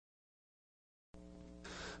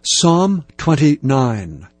Psalm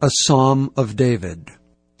 29, a psalm of David.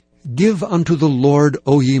 Give unto the Lord,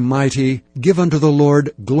 O ye mighty, give unto the Lord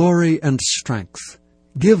glory and strength.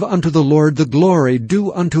 Give unto the Lord the glory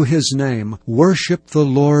due unto his name. Worship the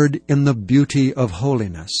Lord in the beauty of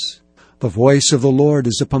holiness. The voice of the Lord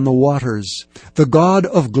is upon the waters. The God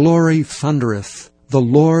of glory thundereth. The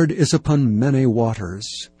Lord is upon many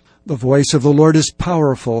waters. The voice of the Lord is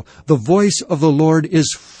powerful. The voice of the Lord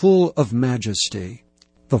is full of majesty.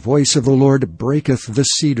 The voice of the Lord breaketh the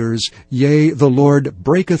cedars, yea, the Lord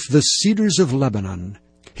breaketh the cedars of Lebanon.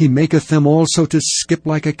 He maketh them also to skip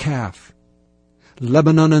like a calf.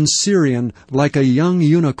 Lebanon and Syrian like a young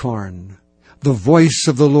unicorn. The voice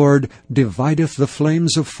of the Lord divideth the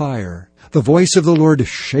flames of fire. The voice of the Lord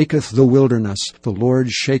shaketh the wilderness. The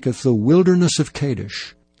Lord shaketh the wilderness of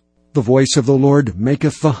Kadesh. The voice of the Lord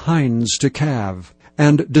maketh the hinds to calve,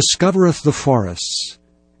 and discovereth the forests.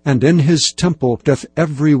 And in his temple doth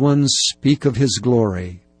every one speak of his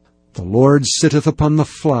glory. The Lord sitteth upon the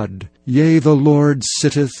flood, yea, the Lord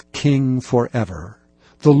sitteth King forever.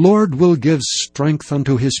 The Lord will give strength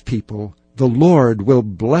unto his people. The Lord will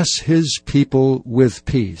bless his people with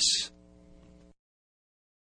peace.